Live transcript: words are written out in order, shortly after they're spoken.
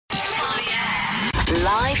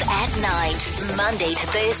Live at night, Monday to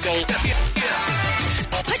Thursday.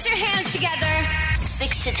 Put your hands together.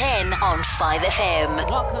 6 to 10 on 5FM.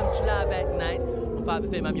 Welcome to Live at Night on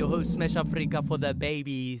 5FM. I'm your host, Smash Africa for the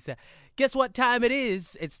babies. Guess what time it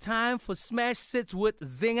is? It's time for Smash Sits with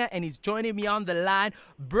Zingah, and he's joining me on the line.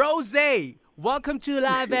 Brose, welcome to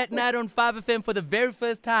Live at Night on 5FM for the very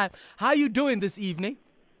first time. How you doing this evening?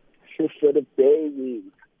 For the babies.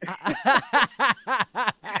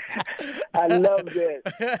 I love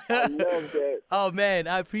that. Oh, man,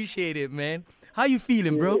 I appreciate it, man. How you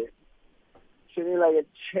feeling, bro? Yeah. Feeling like a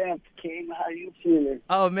champ, King. How you feeling?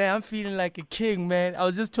 Oh, man, I'm feeling like a king, man. I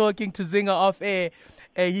was just talking to Zingah off air,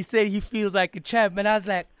 and he said he feels like a champ, and I was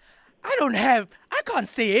like, I can't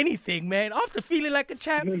say anything, man. After feeling like a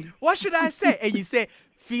champ, what should I say? And you said,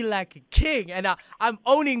 feel like a king, and I'm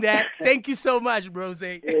owning that. Thank you so much, Brose.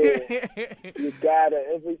 Yeah. You got it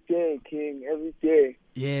every day, King, every day.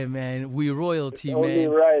 Yeah, man, we royalty, it's man. Only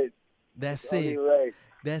right. That's it's it. Only right.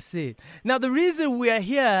 That's it. Now, the reason we are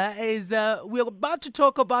here is we're about to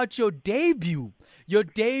talk about your debut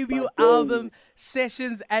album,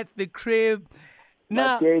 Sessions at the Crib.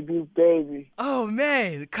 Now, my debut, baby. Oh,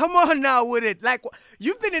 man, come on now with it. Like,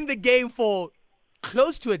 you've been in the game for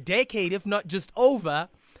close to a decade, if not just over.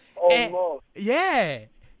 Almost. Yeah.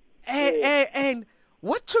 And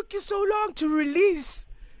what took you so long to release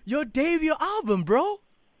your debut album, bro?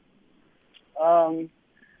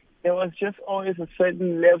 There was just always a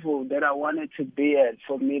certain level that I wanted to be at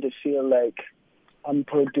for me to feel like I'm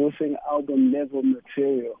producing album level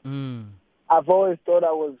material. I've always thought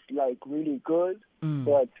I was like really good,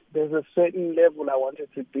 but there's a certain level I wanted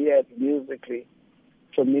to be at musically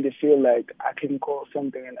for me to feel like I can call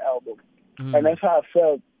something an album. And that's how I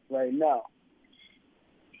felt right now.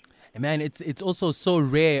 Man, it's also so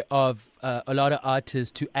rare of a lot of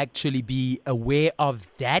artists to actually be aware of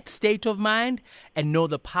that state of mind and know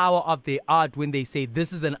the power of their art when they say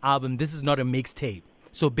this is an album, this is not a mixtape.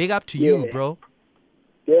 So big up to you, bro.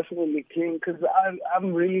 Definitely, King, because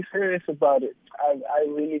I'm really serious about it. I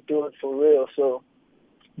really do it for real. So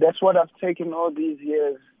that's what I've taken all these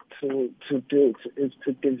years to do, is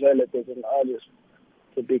to develop as an artist,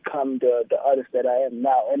 to become the artist that I am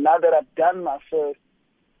now. And now that I've done my first,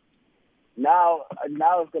 now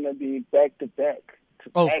it's gonna be back to back.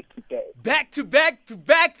 Back to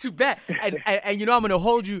back. And you know I'm gonna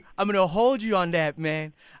hold you on that,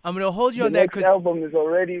 man. I'm gonna hold you on that because the next album is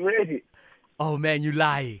already ready. Oh man, you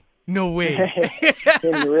lying. No way.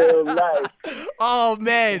 In real life. Oh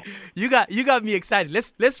man, you got me excited.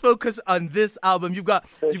 Let's focus on this album. You've got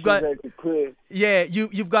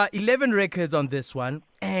 11 records on this one,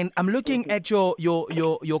 and I'm looking at your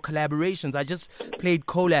collaborations. I just played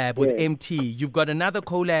collab with MT. You've got another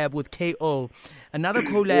collab with KO, another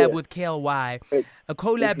collab with KLY, a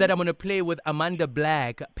collab that I'm gonna play with Amanda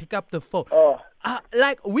Black. Pick up the phone.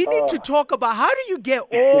 We need to talk about how do you get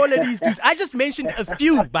all of these dudes? I just mentioned a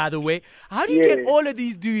few, by the way. How do you get all of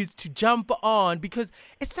these dudes to jump on? Because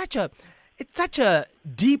it's such a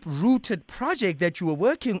deep-rooted project that you were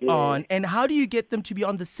working on, and how do you get them to be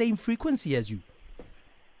on the same frequency as you?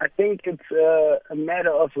 I think it's a matter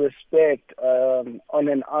of respect on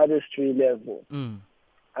an artistry level.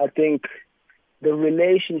 I think the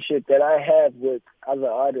relationship that I have with other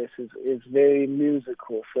artists is very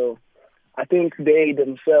musical, so I think they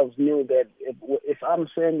themselves knew that if I'm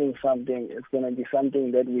sending something, it's going to be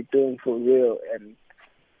something that we're doing for real. And,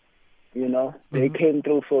 you know, they came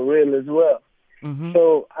through for real as well.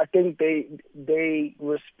 So I think they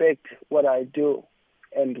respect what I do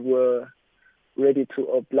and were ready to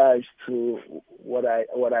oblige to what I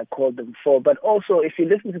called them for. But also, if you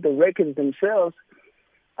listen to the records themselves,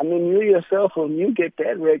 I mean, you yourself, when you get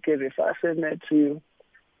that record, if I send that to you,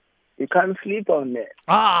 you can't sleep on that.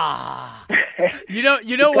 You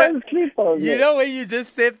know when you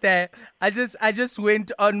just said that, I just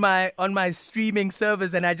went on my streaming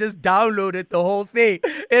service and I just downloaded the whole thing.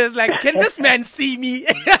 It was like, can this man see me?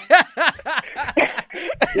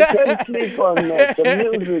 You can't sleep on that. The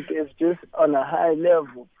music is just on a high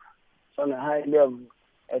level. It's on a high level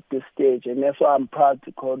at this stage, and that's why I'm proud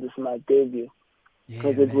to call this my debut,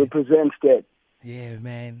 because it represents that. Yeah,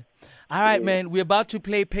 man. All right, man. We're about to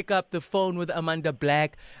play Pick Up the Phone with Amanda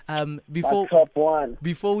Black. My top one.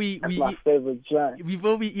 That's my favorite jam.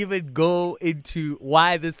 Before we even go into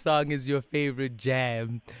why this song is your favorite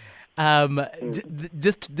jam,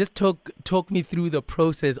 just talk me through the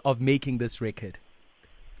process of making this record.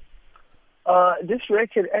 This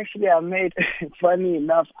record, actually, I made, funny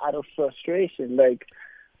enough, out of frustration. Like,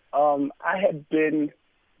 I had been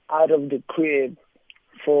out of the crib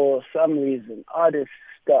for some reason. Artists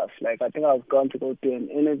stuff. Like, I think I was going to go do an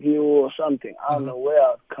interview or something. I don't know where I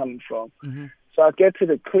was coming from. So I get to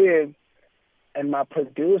the crib, and my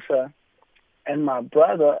producer and my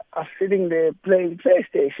brother are sitting there playing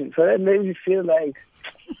PlayStation. So that made me feel like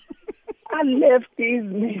I left these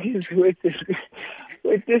niggas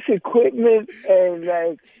with this equipment, and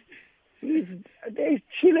like they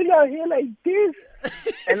chilling out here like this.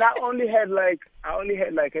 And I only had like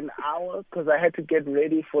an hour because I had to get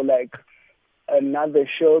ready for like another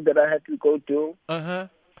show that I had to go do.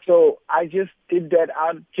 So I just did that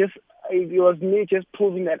out. It was me just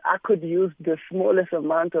proving that I could use the smallest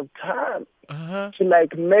amount of time to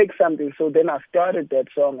like make something. So then I started that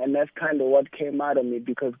song, and that's kind of what came out of me,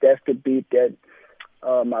 because that's the beat that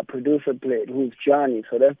my producer played, who's Johnny.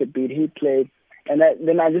 So that's the beat he played, and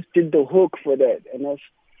then I just did the hook for that, and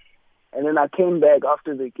then I came back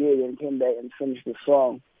after the gig and finished the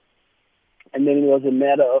song. And then it was a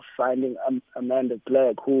matter of finding Amanda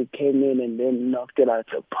Black, who came in and then knocked it out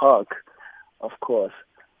the park, of course.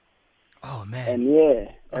 Oh, man. And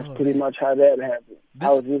yeah, that's pretty much how that happened. I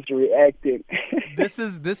was just reacting. This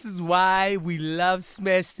is why we love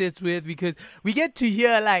Smash Sits With, because we get to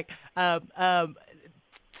hear like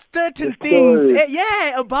certain things,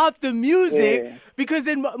 about the music, because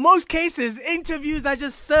in most cases interviews are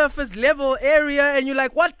just surface level area, and you're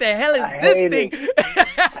like, what the hell is this thing?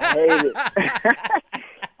 I hate it.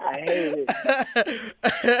 I hate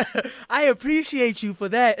it. I appreciate you for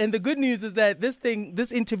that. And the good news is that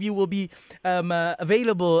this interview will be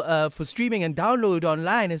available for streaming and download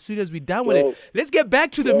online as soon as we're done with it. Let's get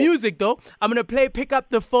back to the music, though. I'm going to Pick Up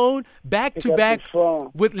the Phone back to back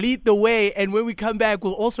with Lead the Way. And when we come back,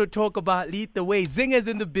 we'll also talk about Lead the Way. Zingah's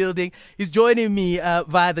in the building. He's joining me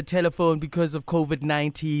via the telephone because of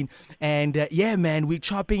COVID-19. And yeah, man, we're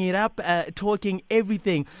chopping it up, talking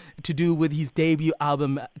everything to do with his debut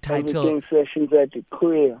album title. Everything Sessions at the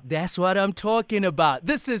Crib. That's what I'm talking about.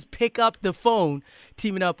 This is Pick Up the Phone,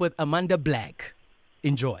 teaming up with Amanda Black.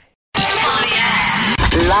 Enjoy. Live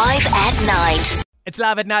at night. It's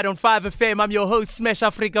Live at Night on 5FM. I'm your host, Smash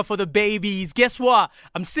Africa for the babies. Guess what?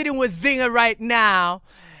 I'm sitting with Zingah right now.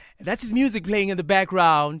 That's his music playing in the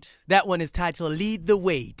background. That one is titled Lead the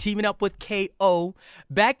Way, teaming up with KO,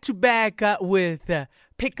 back to back with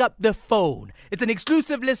Pick Up the Phone. It's an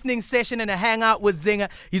exclusive listening session and a hangout with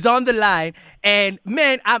Zingah. He's on the line, and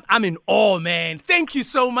man, I'm in awe, man. Thank you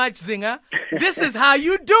so much, Zingah. This is how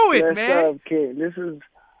you do it, man. Okay, this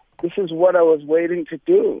is what I was waiting to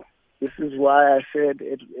do. This is why I said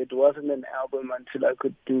it wasn't an album until I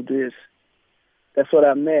could do this. That's what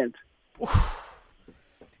I meant.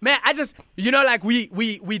 Man, I just, like we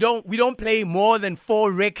don't play more than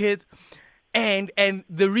 4 records. And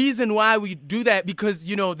the reason why we do that, because,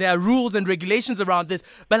 there are rules and regulations around this.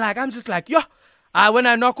 But like, I'm just like, when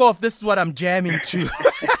I knock off, this is what I'm jamming to.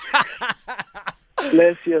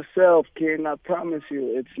 Bless yourself, King. I promise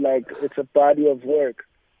you, it's a body of work.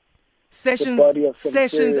 Sessions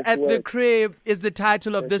at the Crib is the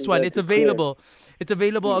title of this one. It's available. It's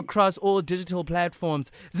available across all digital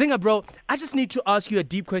platforms. Zingah, bro, I just need to ask you a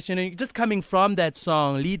deep question. And just coming from that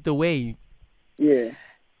song, Lead the Way. Yeah.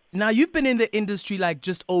 Now, you've been in the industry like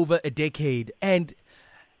just over a decade. And,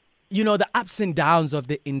 the ups and downs of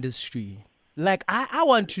the industry. Like, I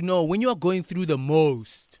want to know, when you're going through the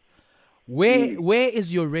most, where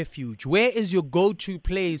is your refuge? Where is your go-to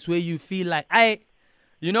place where you feel like,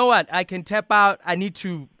 you know what, I can tap out. I need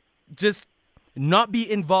to just not be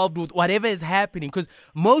involved with whatever is happening, because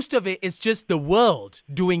most of it is just the world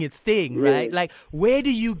doing its thing, right? Like, where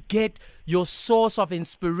do you get your source of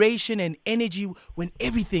inspiration and energy when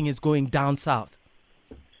everything is going down south?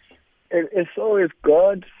 It's always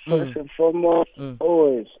God, first and foremost,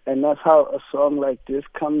 always. And that's how a song like this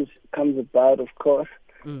comes about, of course.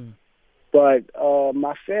 But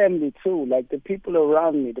my family, too, like the people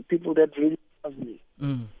around me, the people that really love me.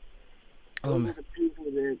 Those are the people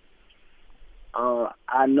that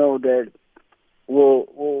I know that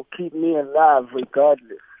will keep me alive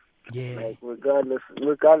regardless. Yeah. Like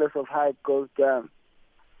regardless of how it goes down.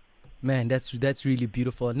 Man, that's really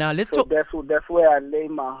beautiful. Now let's talk. That's where I lay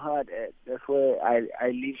my heart at. That's where I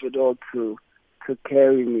leave it all to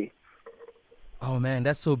carry me. Oh man,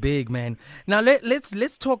 that's so big, man. Now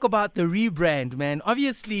let's talk about the rebrand, man.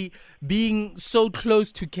 Obviously, being so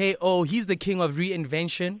close to KO, he's the king of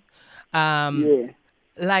reinvention.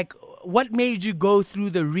 Like, what made you go through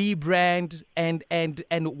the rebrand, and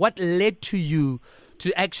what led to you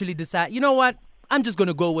to actually decide, you know what, I'm just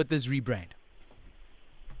gonna go with this rebrand?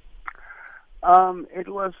 It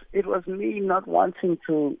was me not wanting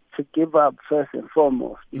to give up, first and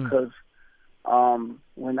foremost, because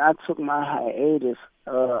when I took my hiatus,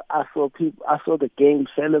 I saw the game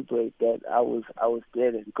celebrate that I was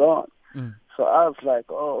dead and gone. So I was like,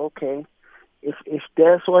 oh, okay. If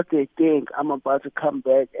that's what they think, I'm about to come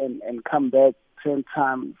back and come back 10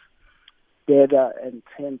 times better and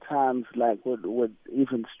 10 times with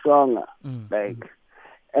even stronger.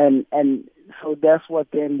 And so that's what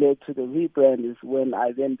then led to the rebrand, is when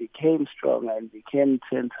I then became stronger and became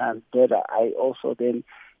 10 times better. I also then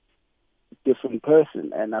different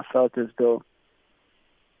person, and I felt as though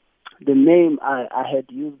the name I had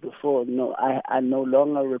used before, I no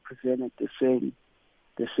longer represented the same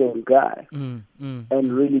guy,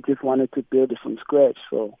 and really just wanted to build it from scratch.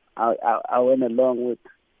 So I went along with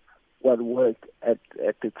what worked at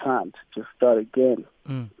the time to just start again,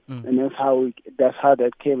 and that's how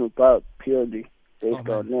that came about, purely based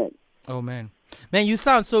on that. Oh man, you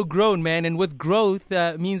sound so grown, man, and with growth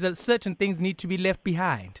means that certain things need to be left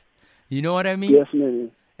behind. You know what I mean?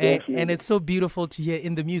 Definitely. And it's so beautiful to hear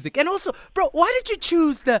in the music. And also, bro, why did you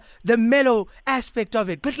choose the mellow aspect of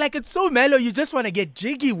it? But it's so mellow, you just want to get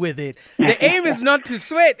jiggy with it. The aim is not to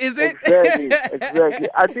sweat, is it? Exactly.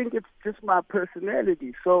 I think it's just my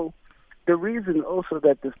personality. So the reason also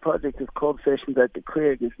that this project is called Sessions at the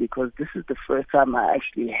Crib is because this is the first time I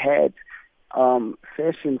actually had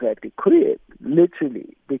sessions at the crib,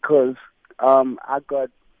 literally, because I got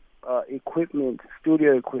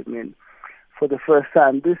studio equipment, for the first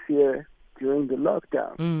time this year during the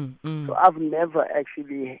lockdown. So I've never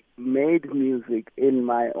actually made music in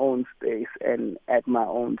my own space and at my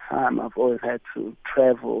own time. I've always had to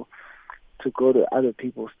travel to go to other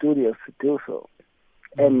people's studios to do so.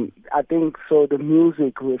 And I think so the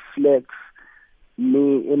music reflects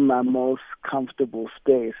me in my most comfortable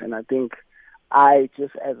space. And I think I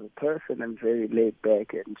just as a person am very laid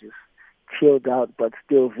back and just chilled out, but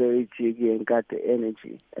still very jiggy and got the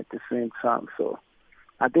energy at the same time. So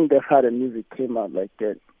I think that's how the music came out like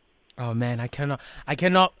that. Oh man, I cannot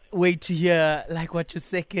wait to hear what your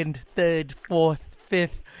second, third, fourth,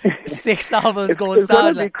 fifth, sixth albums gonna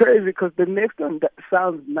sound like. It's gonna be crazy because the next one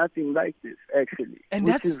sounds nothing like this actually, and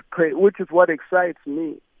which is crazy, which is what excites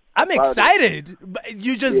me. I'm excited.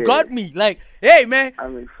 You just got me. Hey, man.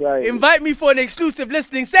 I'm excited. Invite me for an exclusive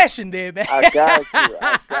listening session there, man. I got you.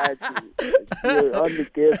 You're on the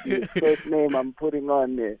guest. First name I'm putting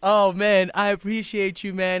on there. Oh, man. I appreciate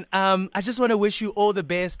you, man. I just want to wish you all the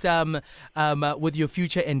best with your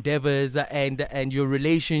future endeavors and your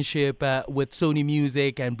relationship with Sony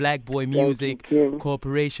Music and Black Boy Music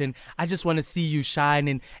Corporation. I just want to see you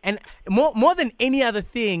shine. And more than any other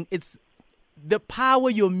thing, it's the power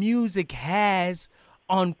your music has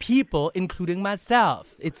on people, including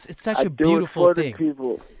myself. It's such a beautiful thing.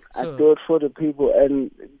 I do it for the people,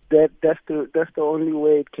 and that's the only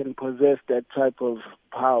way it can possess that type of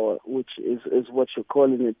power, which is what you're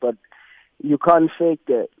calling it. But you can't fake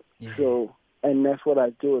that. Yeah. So, and that's what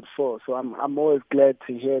I do it for. So I'm always glad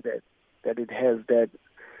to hear that it has that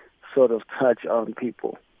sort of touch on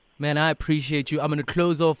people. Man, I appreciate you. I'm going to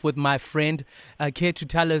close off with my friend. Care to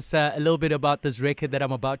tell us a little bit about this record that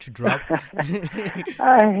I'm about to drop?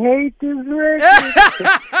 I hate this record.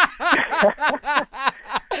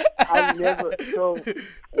 So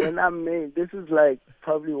when I made, this is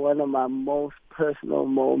probably one of my most personal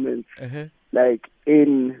moments,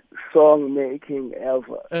 in song making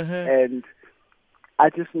ever. And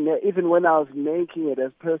I just, even when I was making it,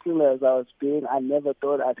 as personal as I was being, I never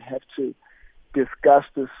thought I'd have to discuss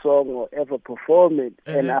the song or ever perform it,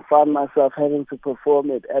 and I found myself having to perform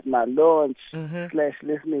it at my launch /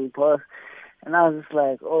 listening party, and I was just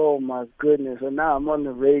like, oh my goodness, and now I'm on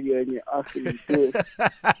the radio and you're asking me to do it.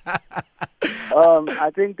 I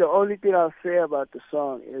think the only thing I'll say about the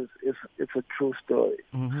song is it's a true story,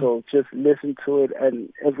 so just listen to it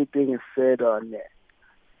and everything is said on there.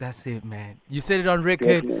 That's it, man. You said it on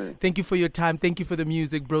record. Definitely. Thank you for your time. Thank you for the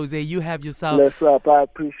music, Brose. You have yourself. Bless up. I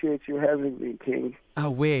appreciate you having me, King.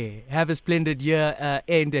 Away. Have a splendid year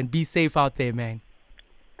end and be safe out there, man.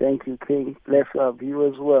 Thank you, King. Bless up. You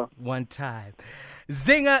as well. One time.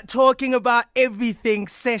 Zingah talking about everything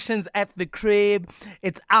Sessions at the Crib.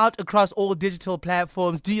 It's out across all digital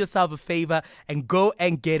platforms. Do yourself a favor and go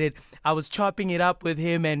and get it. I was chopping it up with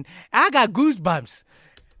him and I got goosebumps.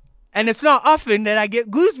 And it's not often that I get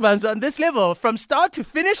goosebumps on this level. From start to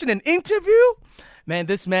finish in an interview. Man,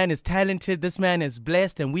 this man is talented. This man is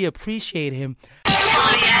blessed. And we appreciate him.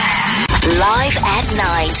 Live at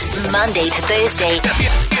night, Monday to Thursday.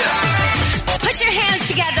 Put your hands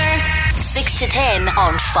together. 6 to 10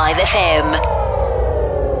 on 5FM.